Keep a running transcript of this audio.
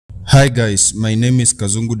Hi guys, my name is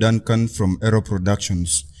Kazungu Duncan from Aero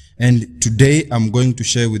Productions, and today I'm going to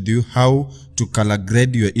share with you how to color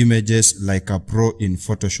grade your images like a pro in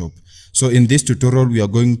Photoshop. So in this tutorial we are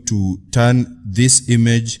going to turn this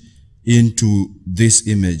image into this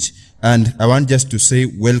image, and I want just to say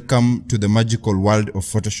welcome to the magical world of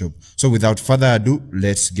Photoshop. So without further ado,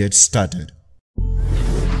 let's get started.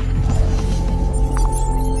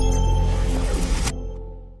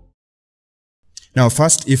 Now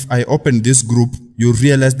first, if I open this group, you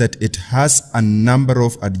realize that it has a number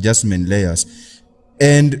of adjustment layers.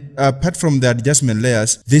 And apart from the adjustment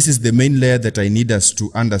layers, this is the main layer that I need us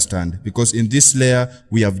to understand, because in this layer,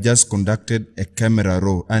 we have just conducted a camera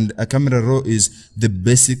raw, and a camera raw is the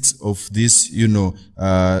basics of this,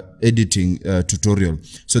 editing tutorial.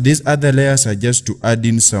 So these other layers are just to add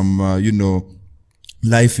in some,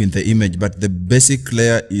 life in the image, but the basic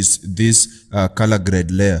layer is this color grade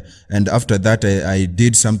layer. And after that, I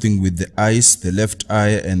did something with the eyes, the left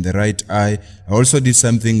eye and the right eye. I also did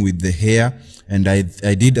something with the hair, and I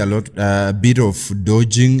did a bit of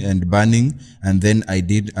dodging and burning, and then I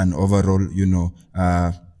did an overall,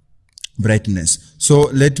 brightness. So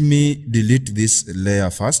let me delete this layer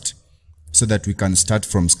first, so that we can start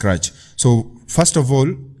from scratch. So first of all,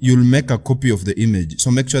 you'll make a copy of the image. So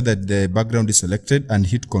make sure that the background is selected and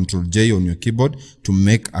hit Ctrl J on your keyboard to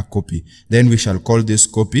make a copy. Then we shall call this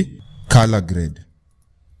copy color grade.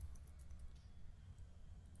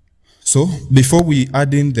 So before we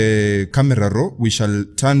add in the camera raw, we shall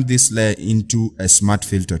turn this layer into a smart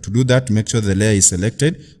filter. To do that, make sure the layer is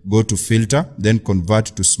selected, go to filter, then convert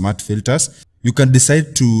to smart filters. You can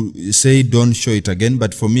decide to say don't show it again,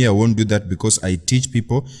 but for me I won't do that because I teach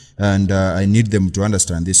people and I need them to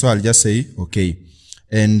understand this. So I'll just say okay,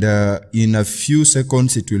 and in a few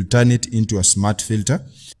seconds it will turn it into a smart filter.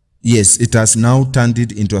 Yes, it has now turned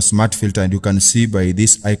it into a smart filter, and you can see by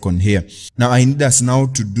this icon here. Now I need us now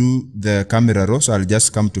to do the camera raw, so I'll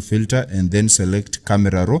just come to filter and then select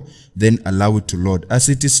camera raw, then allow it to load. As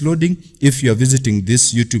it is loading, if you are visiting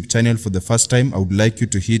this YouTube channel for the first time, I would like you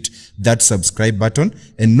to hit that subscribe button,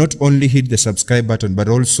 and not only hit the subscribe button, but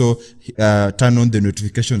also turn on the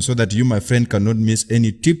notification so that you, my friend, cannot miss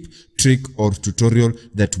any tip, trick or tutorial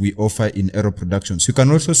that we offer in Aero Productions. You can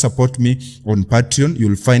also support me on Patreon.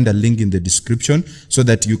 You'll find a link in the description so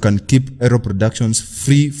that you can keep Aero Productions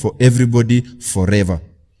free for everybody forever.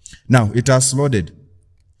 Now it has loaded.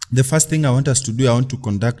 The first thing I want us to do, I want to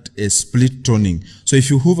conduct a split toning. So if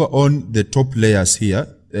you hover on the top layers here,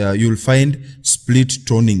 you'll find split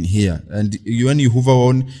toning here, and when you hover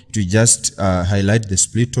on, you just highlight the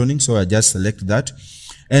split toning. So I just select that.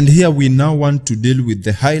 And here we now want to deal with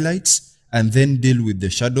the highlights and then deal with the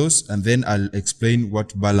shadows, and then I'll explain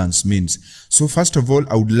what balance means. So first of all,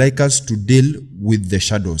 I would like us to deal with the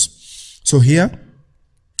shadows. So here,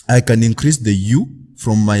 I can increase the hue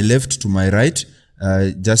from my left to my right,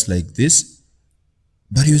 just like this.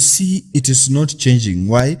 But you see, it is not changing.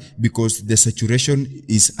 Why? Because the saturation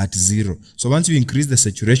is at 0. So once you increase the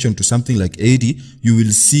saturation to something like 80, you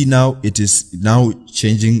will see now it is now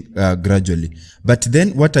changing gradually. But then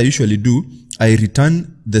what I usually do, I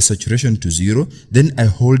return the saturation to 0, then I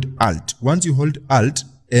hold Alt. Once you hold Alt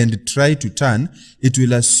and try to turn, it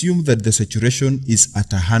will assume that the saturation is at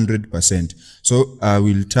 100%. So I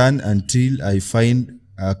will turn until I find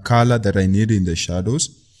a color that I need in the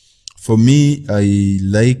shadows. For me, I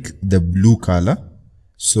like the blue color,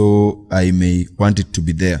 so I may want it to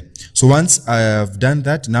be there. So once I have done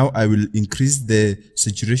that, now I will increase the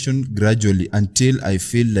saturation gradually until I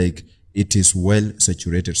feel like it is well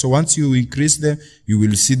saturated. So once you increase them, you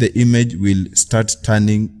will see the image will start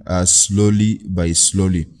turning slowly by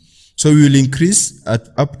slowly. So we will increase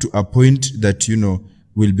up to a point that,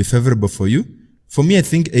 will be favorable for you. For me, I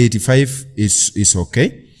think 85 is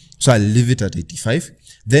okay. So I'll leave it at 85.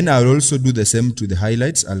 Then I'll also do the same to the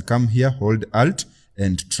highlights. I'll come here, hold Alt,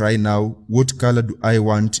 and try now what color do I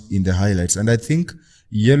want in the highlights. And I think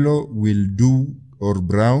yellow will do, or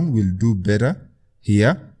brown will do better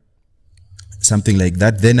here. Something like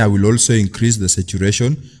that. Then I will also increase the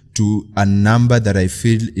saturation to a number that I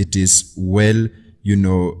feel it is well,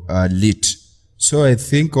 lit. So I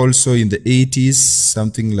think also in the 80s,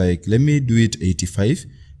 something like, let me do it 85,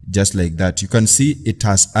 just like that. You can see it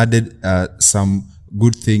has added some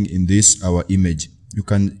good thing in this, our image. You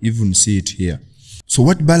can even see it here. So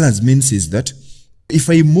what balance means is that if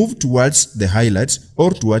I move towards the highlights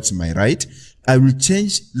or towards my right, I will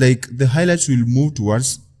change, like the highlights will move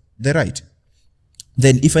towards the right.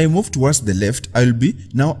 Then if I move towards the left, I will be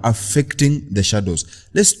now affecting the shadows.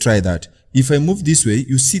 Let's try that. If I move this way,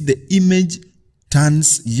 you see the image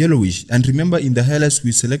turns yellowish. And remember, in the highlights,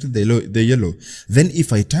 we selected the yellow. Then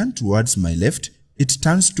if I turn towards my left, it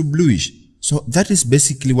turns to bluish. So that is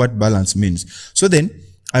basically what balance means. So then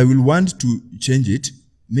I will want to change it.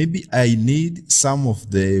 Maybe I need some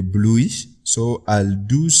of the bluish. So I'll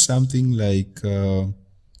do something like,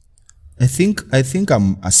 I think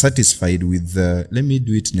I'm satisfied with, let me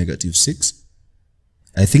do it -6.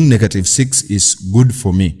 I think -6 is good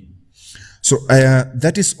for me. So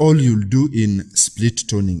that is all you'll do in split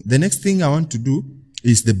toning. The next thing I want to do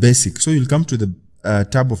is the basic. So you'll come to the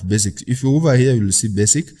tab of basics. If you're over here, you'll see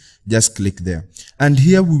basic. Just click there. And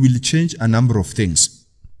here we will change a number of things.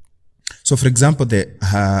 So for example,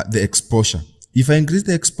 the exposure. If I increase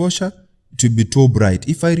the exposure, it will be too bright.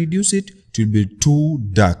 If I reduce it, it will be too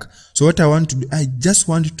dark. So what I want to do, I just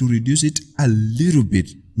want to reduce it a little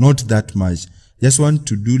bit, not that much. Just want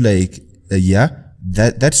to do like,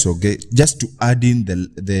 that's okay. Just to add in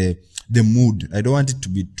the mood. I don't want it to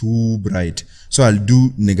be too bright. So I'll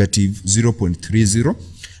do -0.30.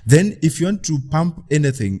 Then if you want to pump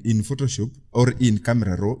anything in Photoshop or in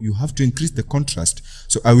Camera Raw, you have to increase the contrast.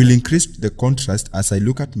 So I will increase the contrast as I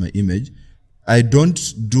look at my image. I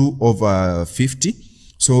don't do over 50.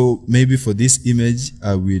 So maybe for this image,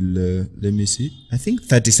 I will, let me see. I think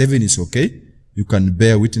 37 is okay. You can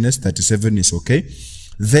bear witness, 37 is okay.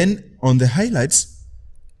 Then on the highlights,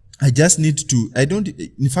 I just need to,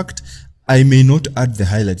 in fact, I may not add the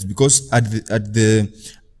highlights because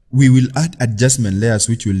we will add adjustment layers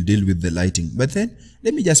which will deal with the lighting. But then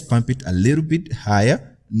let me just pump it a little bit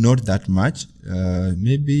higher, not that much.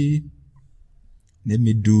 Maybe, let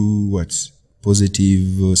me do what?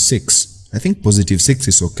 +6. I think +6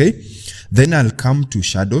 is okay. Then I'll come to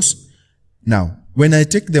shadows. Now, when I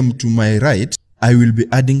take them to my right, I will be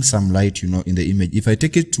adding some light, in the image. If I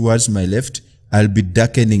take it towards my left, I'll be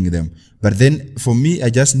darkening them. But then for me, I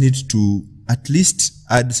just need to at least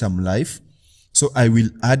add some life. So I will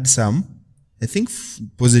add some, I think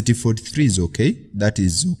 +43 is okay. That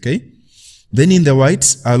is okay. Then in the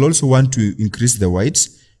whites, I'll also want to increase the whites,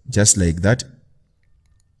 just like that.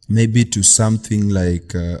 Maybe to something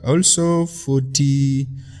like also 40.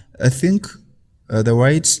 I think the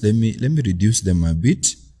whites, let me reduce them a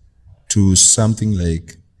bit to something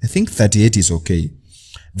like, I think 38 is okay.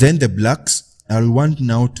 Then the blacks, I'll want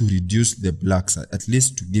now to reduce the blacks, at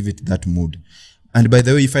least to give it that mood. And by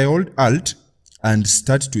the way, if I hold Alt and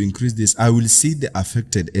start to increase this, I will see the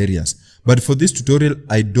affected areas. But for this tutorial,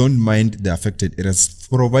 I don't mind the affected areas,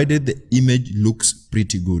 provided the image looks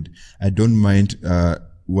pretty good. I don't mind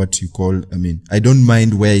I don't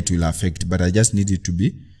mind where it will affect, but I just need it to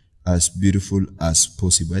be as beautiful as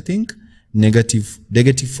possible. I think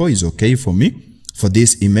 -4 is okay for me for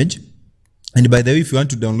this image. And by the way, if you want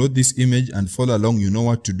to download this image and follow along, you know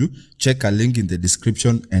what to do. Check a link in the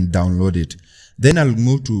description and download it. Then I'll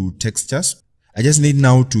move to textures. I just need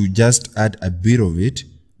now to just add a bit of it.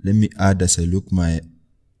 Let me add as I look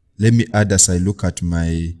at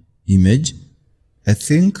my image. I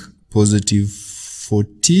think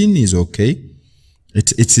 +14 is okay.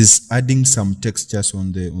 It is adding some textures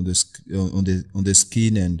on the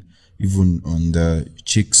skin and even on the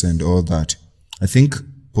cheeks and all that. I think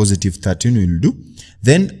 +13 will do.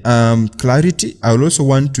 Then clarity, I will also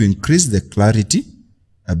want to increase the clarity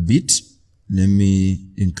a bit. Let me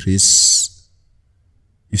increase.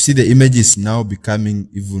 You see the image is now becoming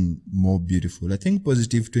even more beautiful. I think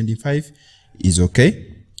 +25 is okay.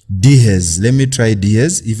 Dehaze, let me try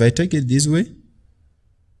dehaze. If I take it this way,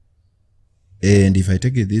 and if I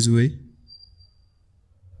take it this way,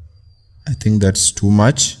 I think that's too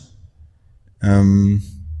much.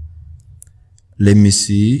 Let me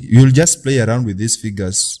see. You'll just play around with these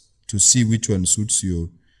figures to see which one suits your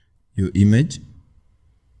image.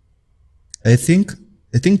 I think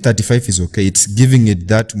 35 is okay. It's giving it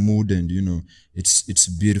that mood, and it's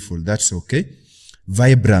beautiful. That's okay.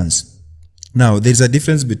 Vibrance. Now there's a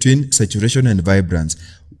difference between saturation and vibrance.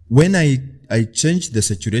 When I change the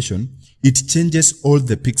saturation, it changes all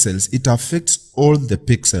the pixels. It affects all the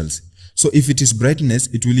pixels. So if it is brightness,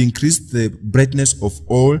 it will increase the brightness of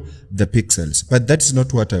all the pixels. But that's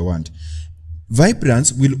not what I want.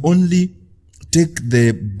 Vibrance will only take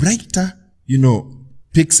the brighter,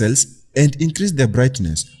 pixels and increase their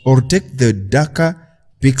brightness, or take the darker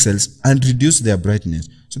pixels and reduce their brightness.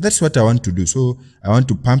 So that's what I want to do. So I want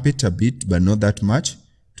to pump it a bit, but not that much,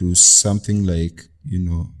 to something like,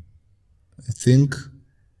 I think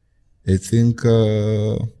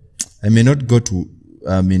I may not go to,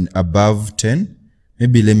 above 10.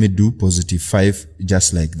 Maybe let me do +5,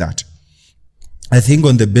 just like that. I think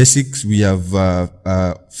on the basics, we have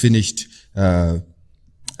finished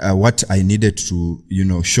what I needed to,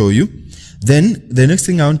 show you. Then the next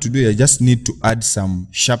thing I want to do, I just need to add some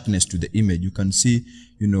sharpness to the image. You can see,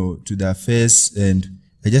 to the face, and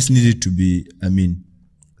I just need it to be,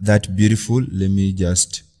 that beautiful. Let me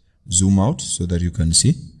just zoom out so that you can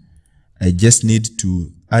see. I just need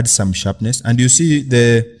to add some sharpness, and you see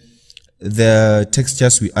the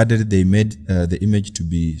textures we added, they made the image to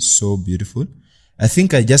be so beautiful. I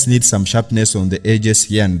think I just need some sharpness on the edges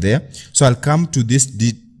here and there. So I'll come to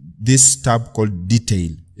this tab called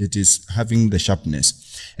detail. It is having the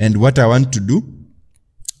sharpness. And what I want to do,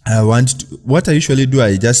 what I usually do,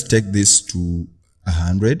 I just take this to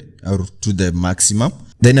 100 or to the maximum.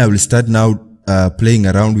 Then I will start now playing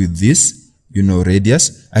around with this,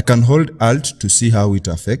 radius. I can hold Alt to see how it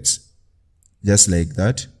affects, just like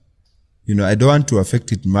that. I don't want to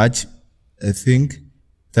affect it much. I think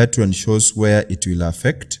that one shows where it will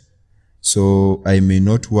affect. So I may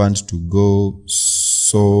not want to go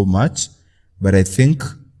so much, but I think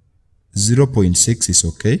 0.6 is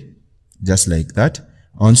okay, just like that.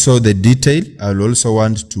 Also the detail, I'll also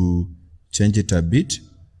want to change it a bit.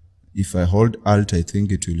 If I hold Alt, I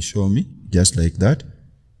think it will show me, just like that.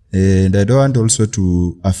 And I don't want also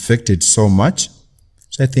to affect it so much.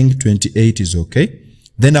 So I think 28 is okay.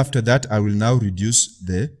 Then after that, I will now reduce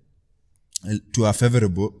to a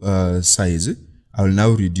favorable size. I will now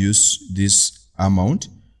reduce this amount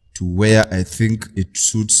to where I think it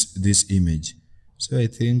suits this image. So I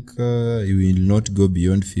think it will not go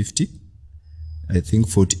beyond 50. I think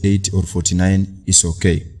 48 or 49 is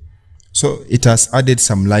okay. So it has added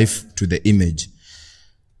some life to the image.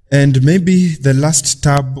 And maybe the last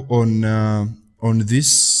tab on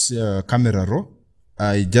this camera raw,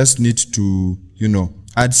 I just need to,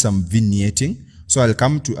 add some vignetting. So I'll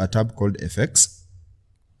come to a tab called effects.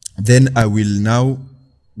 Then I will now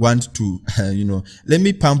want to, let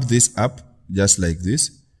me pump this up just like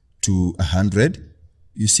this to 100.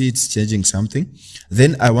 You see it's changing something.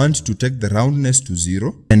 Then I want to take the roundness to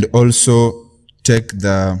 0 and also take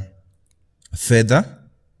the feather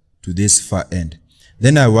to this far end.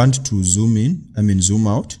 Then I want to zoom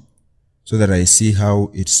out so that I see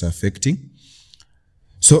how it's affecting.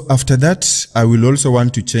 So after that, I will also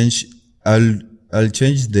want to change, I'll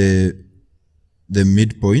change the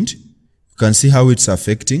midpoint. You can see how it's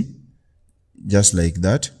affecting, just like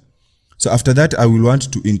that. So after that, I will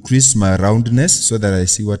want to increase my roundness so that I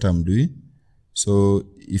see what I'm doing. So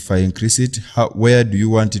if I increase it, where do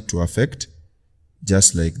you want it to affect?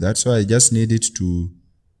 Just like that. So I just need it to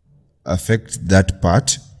affect that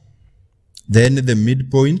part. Then the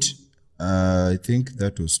midpoint, I think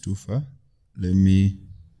that was too far. Let me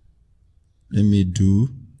do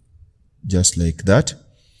just like that.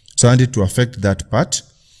 So I want it to affect that part.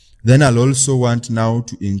 Then I'll also want now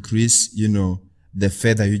to increase, the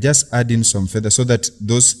feather. You just add in some feather so that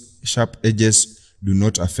those sharp edges do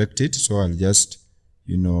not affect it. So I'll just,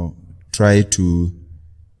 try to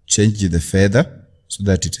change the feather so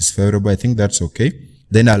that it is favorable. I think that's okay.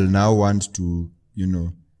 Then I'll now want to,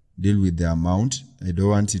 deal with the amount. I don't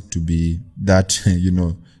want it to be that,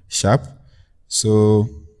 sharp. So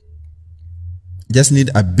just need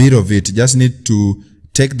a bit of it. Just need to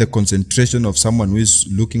take the concentration of someone who is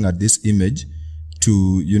looking at this image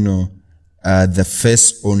to, the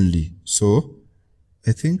face only. So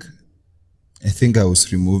I think I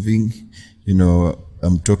was removing,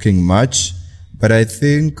 I'm talking much, but I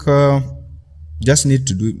think just need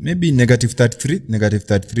to do maybe negative 33. Negative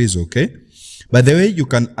 33 is okay. By the way, you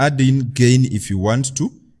can add in gain if you want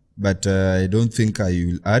to, but I don't think I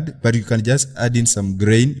will add, but you can just add in some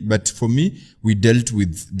grain. But for me, we dealt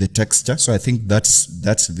with the texture. So I think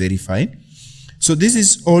that's very fine. So this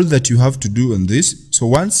is all that you have to do on this. So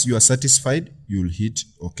once you are satisfied, you'll hit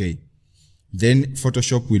OK. Then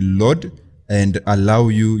Photoshop will load and allow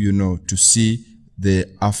you, to see the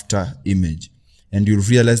after image. And you'll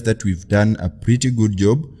realize that we've done a pretty good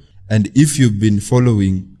job. And if you've been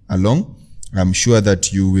following along, I'm sure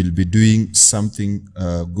that you will be doing something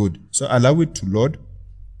good. So allow it to load.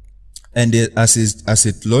 And as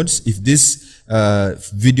it loads, if this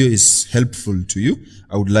video is helpful to you,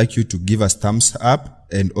 I would like you to give us thumbs up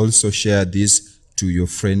and also share this to your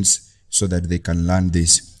friends so that they can learn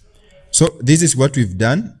this. So this is what we've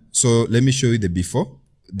done. So let me show you the before.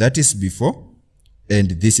 That is before, and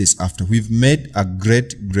this is after. We've made a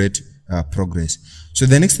great progress. So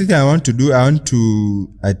the next thing I want to do, I want to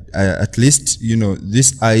at least,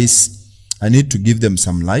 these eyes, I need to give them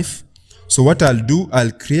some life. So what I'll do,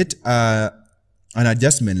 I'll create an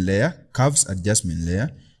adjustment layer, curves adjustment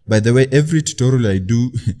layer. By the way, every tutorial I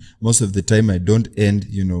do, most of the time I don't end,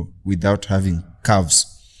 without having curves.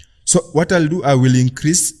 So what I'll do, I will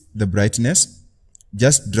increase the brightness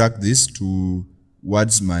just drag this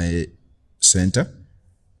towards my center,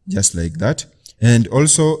 just like that. And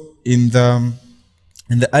also in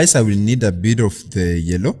the eyes, I will need a bit of the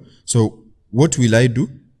yellow. So what will I do?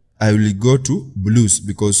 I will go to blues,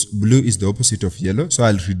 because blue is the opposite of yellow. So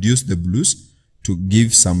I'll reduce the blues to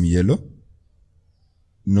give some yellow.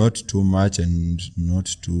 Not too much and not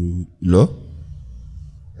too low.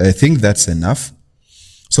 I think that's enough.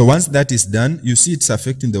 So once that is done, you see it's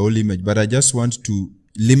affecting the whole image, but I just want to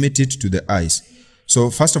limit it to the eyes.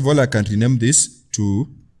 So first of all, I can rename this to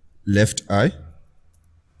left eye,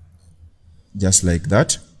 just like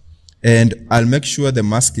that. And I'll make sure the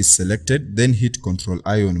mask is selected, then hit Ctrl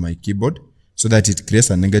I on my keyboard so that it creates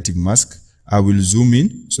a negative mask. I will zoom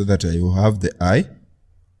in so that I will have the eye,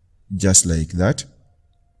 just like that.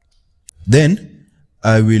 Then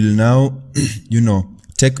I will now,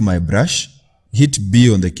 take my brush, hit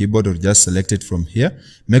B on the keyboard or just select it from here.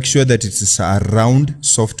 Make sure that it's a round,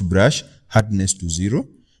 soft brush, hardness to 0.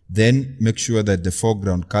 Then make sure that the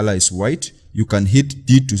foreground color is white. You can hit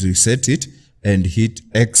D to reset it and hit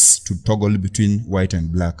X to toggle between white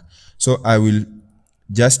and black. So I will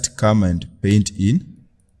just come and paint in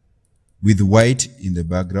with white in the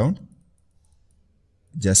background,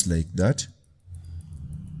 just like that.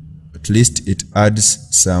 At least it adds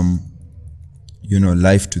some,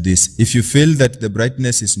 life to this. If you feel that the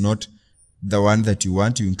brightness is not the one that you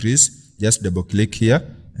want to increase, just double click here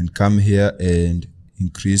and come here and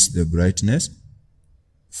increase the brightness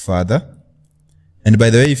further. And by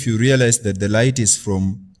the way, if you realize that the light is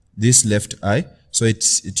from this left eye, so it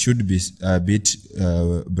should be a bit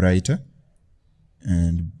brighter.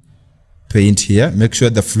 And paint here. Make sure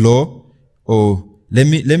the flow, let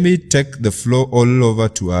me take the flow all over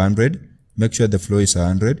to 100. Make sure the flow is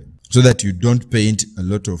 100 so that you don't paint a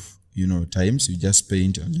lot of, times. You just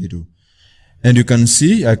paint a little. And you can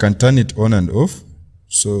see I can turn it on and off.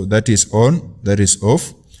 So that is on, that is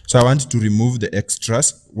off. So I want to remove the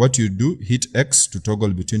extras. What you do, hit X to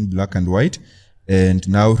toggle between black and white, and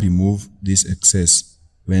now remove this excess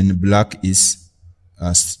when black is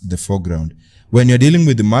as the foreground. When you're dealing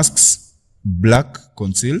with the masks, black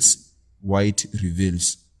conceals, white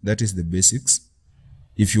reveals. That is the basics.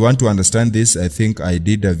 If you want to understand this, I think I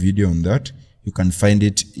did a video on that. You can find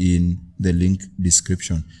it in the link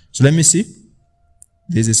description. So let me see.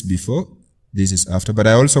 This is before. This is after, but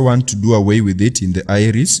I also want to do away with it in the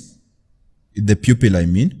iris, the pupil I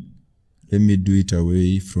mean. Let me do it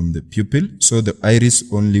away from the pupil. So the iris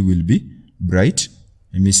only will be bright.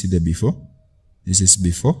 Let me see the before. This is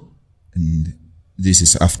before and this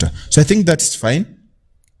is after. So I think that's fine.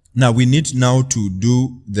 Now we need now to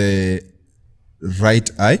do the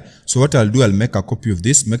right eye. So what I'll do, I'll make a copy of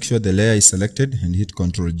this, make sure the layer is selected and hit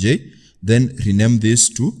Ctrl J. Then rename this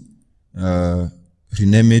to,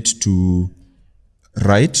 rename it to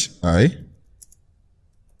right eye.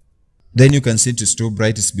 Then you can see it is too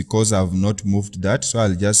bright. It's because I've not moved that. So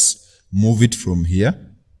I'll just move it from here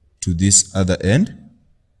to this other end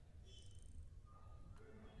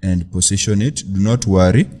and position it. Do not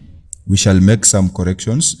worry. We shall make some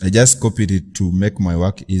corrections. I just copied it to make my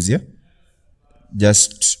work easier.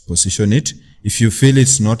 Just position it. If you feel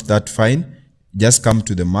it's not that fine, just come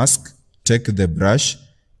to the mask, take the brush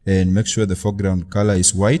and make sure the foreground color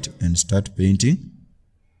is white and start painting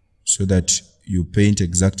so that you paint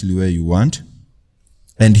exactly where you want.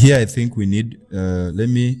 And here I think we need, let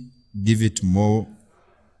me give it more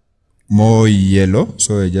yellow.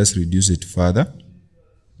 So I just reduce it further,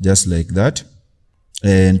 just like that,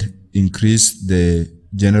 and increase the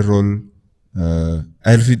general,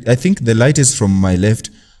 I think the light is from my left,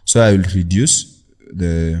 so I will reduce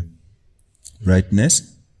the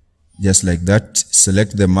brightness, just like that.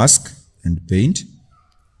 Select the mask and paint.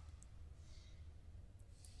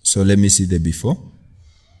 So let me see the before.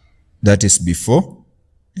 That is before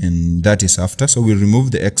and that is after. So we'll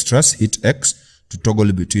remove the extras, hit X to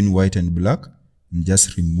toggle between white and black, and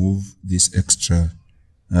just remove this extra,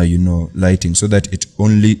 lighting so that it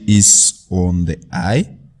only is on the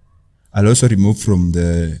eye. I'll also remove from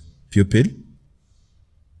the pupil.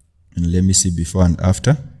 And let me see before and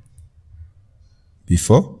after.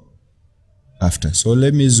 Before, after. So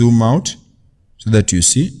let me zoom out so that you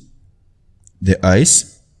see the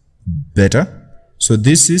eyes better. So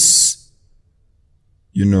this is,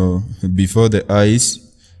 before the eyes,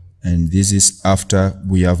 and this is after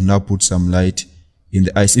we have now put some light in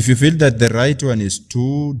the eyes. If you feel that the right one is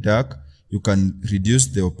too dark, you can reduce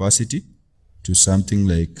the opacity to something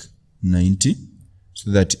like 90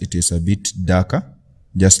 so that it is a bit darker,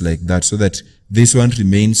 just like that, so that this one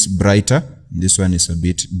remains brighter and this one is a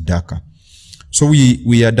bit darker. So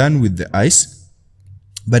we are done with the eyes.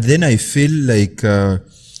 But then I feel like,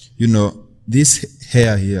 you know, this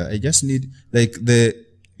hair here, I just need, like the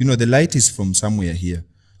light is from somewhere here.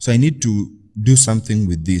 So I need to do something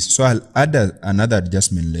with this. So I'll add another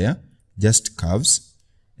adjustment layer, just curves,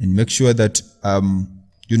 and make sure that,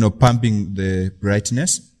 pumping the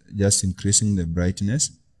brightness, just increasing the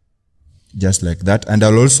brightness, just like that. And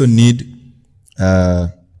I'll also need,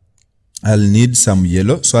 I'll need some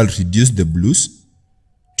yellow. So I'll reduce the blues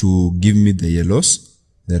to give me the yellows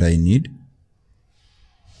that I need.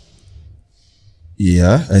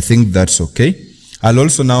 Yeah, I think that's okay. I'll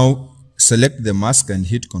also now select the mask and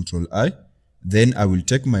hit Ctrl I. Then I will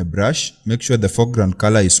take my brush, make sure the foreground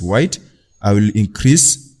color is white. I will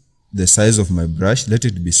increase the size of my brush, let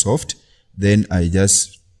it be soft. Then I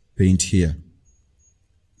just paint here.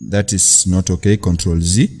 That is not okay. Ctrl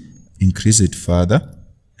Z, increase it further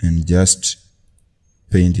and just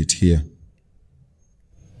paint it here.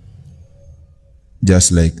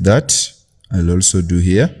 Just like that. I'll also do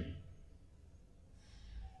here.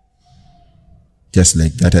 Just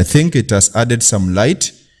like that. I think it has added some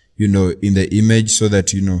light, in the image so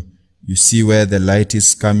that, you see where the light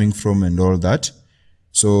is coming from and all that.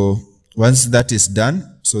 So once that is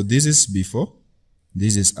done, so this is before,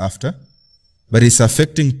 this is after, but it's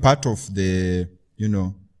affecting part of the,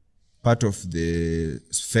 part of the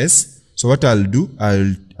face. So what I'll do,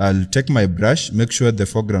 I'll take my brush, make sure the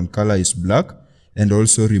foreground color is black, and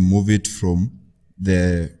also remove it from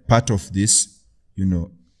the part of this,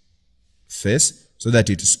 face, so that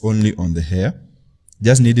it is only on the hair.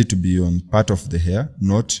 Just need it to be on part of the hair,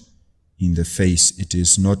 not in the face. It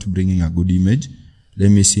is not bringing a good image. Let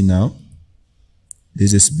me see now.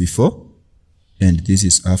 This is before and this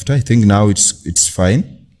is after. I think now it's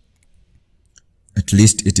fine. At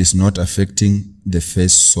least it is not affecting the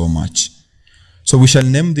face so much. So we shall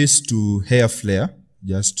name this to hair flare.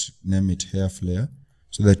 Just name it hair flare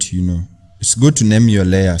so that it's good to name your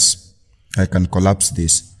layers. I can collapse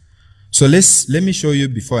this. So let me show you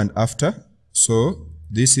before and after. So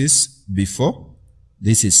this is before,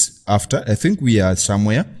 this is after. I think we are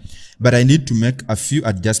somewhere, but I need to make a few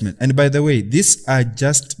adjustments. And by the way, these are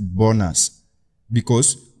just bonus,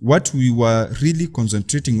 because what we were really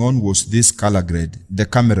concentrating on was this color grade, the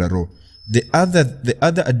camera raw. The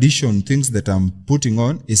other addition things that I'm putting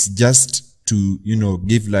on is just to,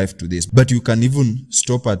 give life to this. But you can even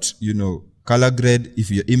stop at, color grade.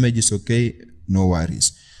 If your image is okay, no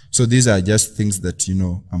worries. So these are just things that,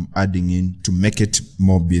 I'm adding in to make it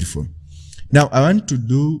more beautiful. Now I want to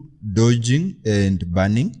do dodging and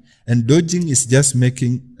burning. And dodging is just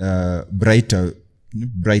making brighter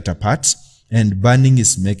parts, and burning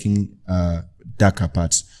is making darker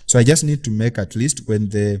parts. So I just need to make, at least when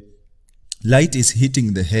the light is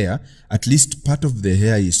hitting the hair, at least part of the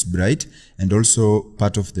hair is bright, and also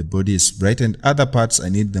part of the body is bright, and other parts I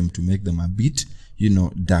need them to make them a bit,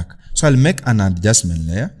 dark. So I'll make an adjustment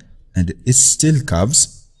layer, and it's still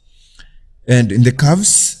curves. And in the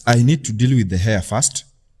curves, I need to deal with the hair first.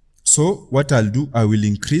 So what I'll do, I will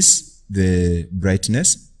increase the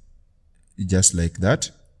brightness, just like that.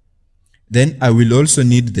 Then I will also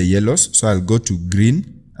need the yellows. So I'll go to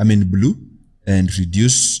blue, and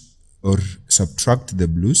reduce or subtract the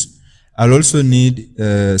blues. I'll also need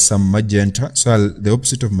some magenta. So the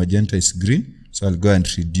opposite of magenta is green. So I'll go and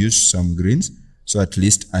reduce some greens. So at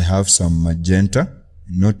least I have some magenta,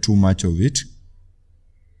 not too much of it,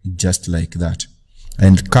 just like that.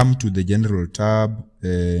 And come to the general tab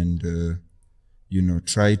and,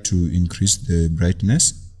 try to increase the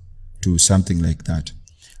brightness to something like that.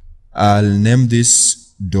 I'll name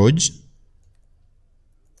this dodge.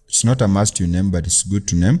 It's not a must you name, but it's good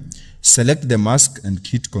to name. Select the mask and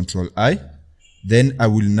hit Ctrl I. Then I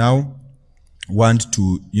will now want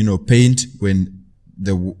to, paint when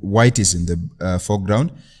the white is in the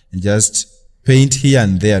foreground, and just paint here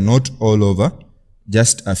and there, not all over,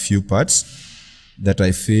 just a few parts that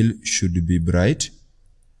I feel should be bright,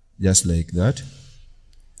 just like that,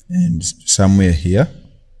 and somewhere here,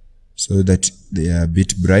 so that they are a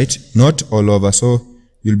bit bright, not all over. So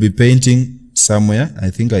you'll be painting somewhere. I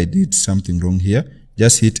think I did something wrong here.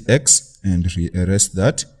 Just hit X and erase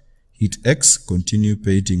that. Hit X, continue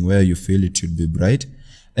painting where you feel it should be bright.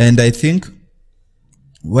 And I think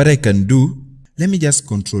what I can do, let me just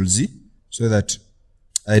Ctrl Z so that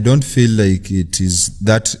I don't feel like it is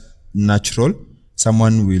that natural.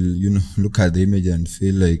 Someone will, look at the image and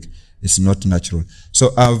feel like it's not natural.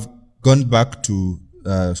 So I've gone back to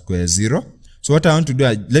square 0. So what I want to do,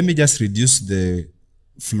 let me just reduce the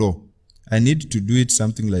flow. I need to do it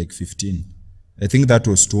something like 15. I think that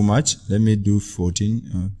was too much. Let me do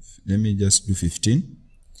 14. Let me just do 15.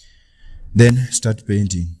 Then start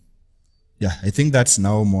painting. Yeah, I think that's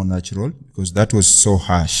now more natural because that was so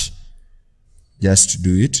harsh. Just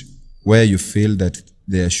do it where you feel that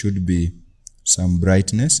there should be some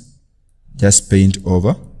brightness. Just paint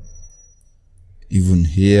over. Even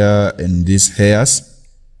here and these hairs,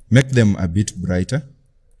 make them a bit brighter.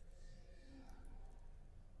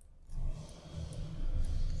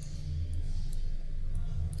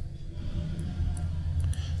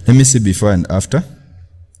 Let me see before and after.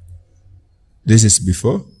 This is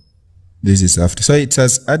before, this is after. So it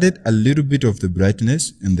has added a little bit of the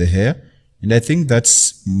brightness in the hair, and I think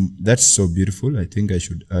that's so beautiful. I think I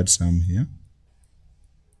should add some here.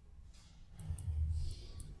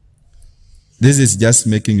 This is just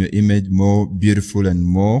making your image more beautiful and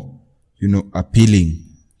more, appealing.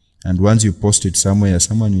 And once you post it somewhere,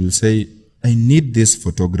 someone will say, I need this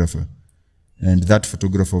photographer. And that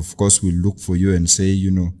photographer, of course, will look for you and say,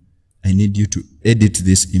 I need you to edit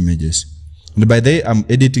these images. And by the way, I'm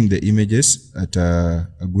editing the images at a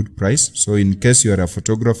good price. So in case you are a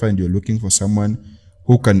photographer and you're looking for someone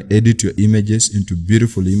who can edit your images into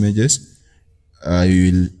beautiful images, I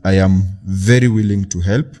am very willing to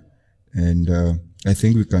help. And I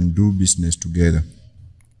think we can do business together.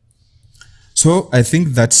 So I think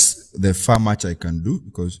that's the far much I can do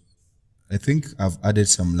because I think I've added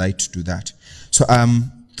some light to that. So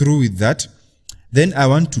I'm through with that. Then I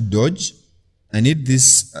want to dodge. I need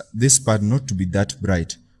this part not to be that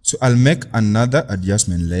bright. So I'll make another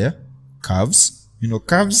adjustment layer, curves.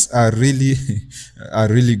 Curves are really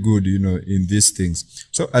good, in these things.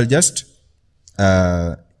 So I'll just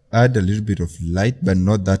add a little bit of light, but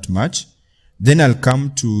not that much. Then I'll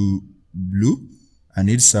come to blue. I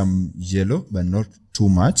need some yellow, but not too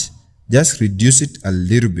much. Just reduce it a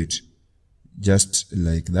little bit, just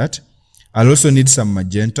like that. I'll also need some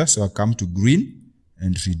magenta, so I'll come to green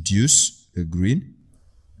and reduce the green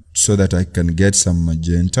so that I can get some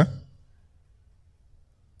magenta,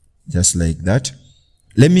 just like that.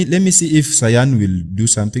 Let me see if cyan will do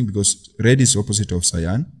something because red is opposite of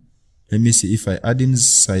cyan. Let me see if I add in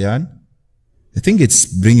cyan. I think it's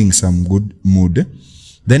bringing some good mood.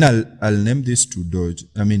 Then I'll name this to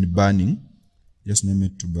burning. Just name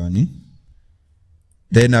it to burning.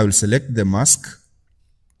 Then I will select the mask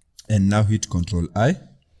and now hit Ctrl I.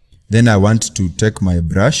 Then I want to take my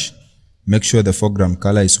brush, make sure the foreground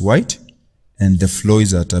color is white and the flow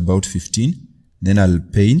is at about 15. Then I'll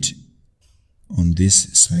paint on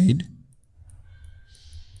this side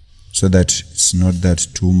so that it's not that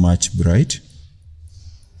too much bright.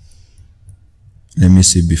 Let me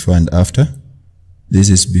see before and after. This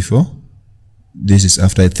is before, this is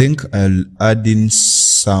after. I think I'll add in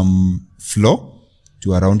some flow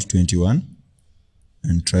to around 21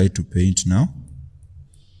 and try to paint now.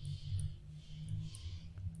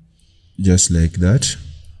 Just like that.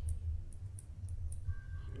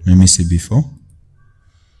 Let me see before,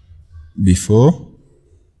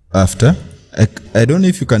 after. I don't know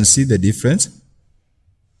if you can see the difference.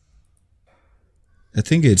 I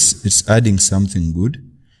think it's adding something good.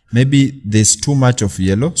 Maybe there's too much of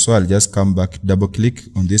yellow, so I'll just come back, double click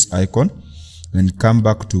on this icon and come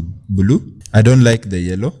back to blue. I don't like the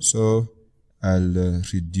yellow, so I'll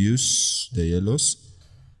reduce the yellows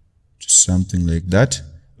to something like that.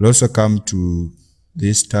 I'll also come to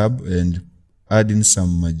this tab and add in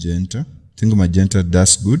some magenta. I think magenta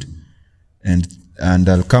does good. And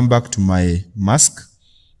I'll come back to my mask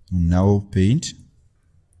and now paint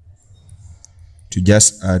to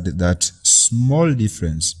just add that small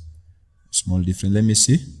difference. Let me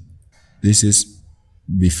see. This is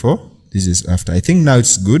before, this is after. I think now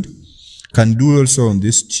it's good. Can do also on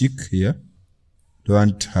this cheek here. Don't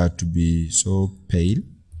want her to be so pale.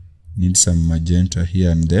 Need some magenta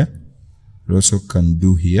here and there. Also can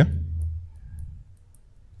do here.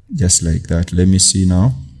 Just like that. Let me see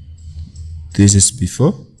now. This is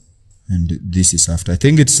before and this is after. I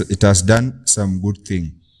think it has done some good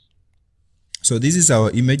thing. So this is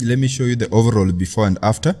our image. Let me show you the overall before and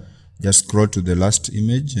after. Just scroll to the last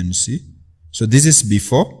image and see. So this is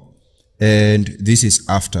before and this is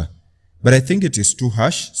after. But I think it is too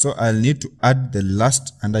harsh. So I'll need to add the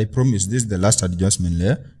last, and I promise this is the last adjustment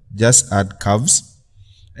layer. Just add curves.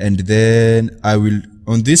 And then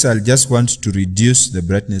on this, I'll just want to reduce the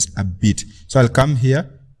brightness a bit. So I'll come here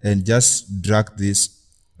and just drag this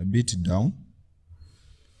a bit down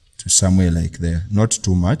to somewhere like there. Not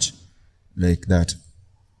too much, like that.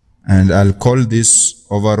 And I'll call this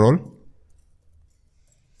overall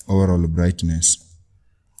brightness.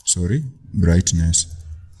 Brightness.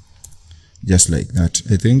 Just like that.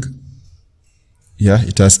 I think, yeah,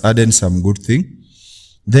 it has added some good thing.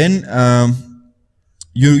 Then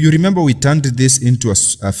You remember we turned this into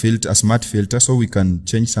a filter, a smart filter, so we can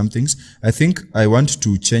change some things. I think I want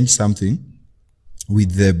to change something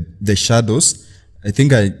with the shadows. I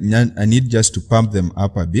think I need just to pump them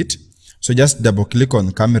up a bit. So just double click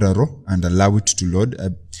on camera raw and allow it to load.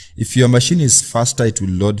 If your machine is faster, it will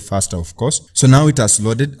load faster, of course. So now it has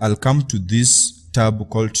loaded. I'll come to this tab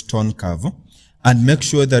called tone curve and make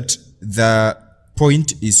sure that the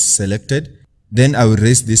point is selected. Then I will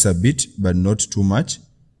raise this a bit, but not too much,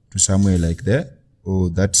 to somewhere like there. Oh,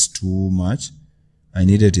 that's too much. I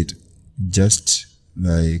needed it just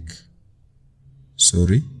like,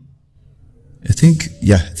 sorry. I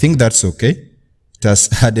think that's okay. It has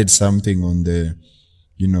added something on the,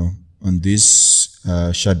 on these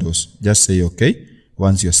shadows. Just say okay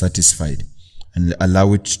once you're satisfied and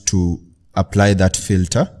allow it to apply that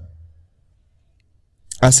filter.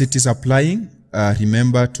 As it is applying,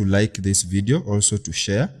 remember to like this video, also to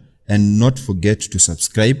share, and not forget to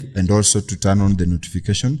subscribe and also to turn on the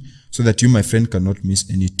notification so that you, my friend, cannot miss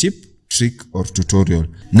any tip, trick, or tutorial.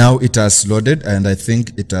 Now it has loaded and I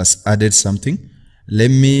think it has added something.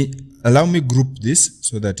 Allow me group this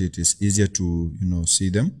so that it is easier to, see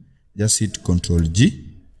them. Just hit Ctrl G.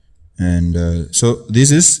 And so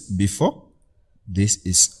this is before, this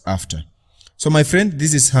is after. So my friend,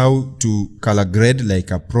 this is how to color grade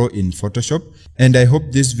like a pro in Photoshop. And I hope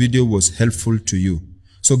this video was helpful to you.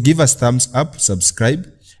 So give us thumbs up, subscribe,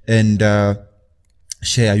 and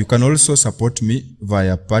share. You can also support me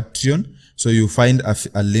via Patreon. So you find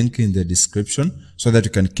a link in the description so that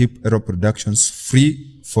you can keep Aero Productions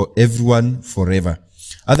free for everyone forever.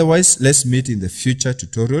 Otherwise, let's meet in the future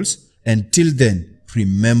tutorials. Until then,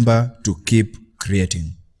 remember to keep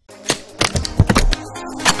creating.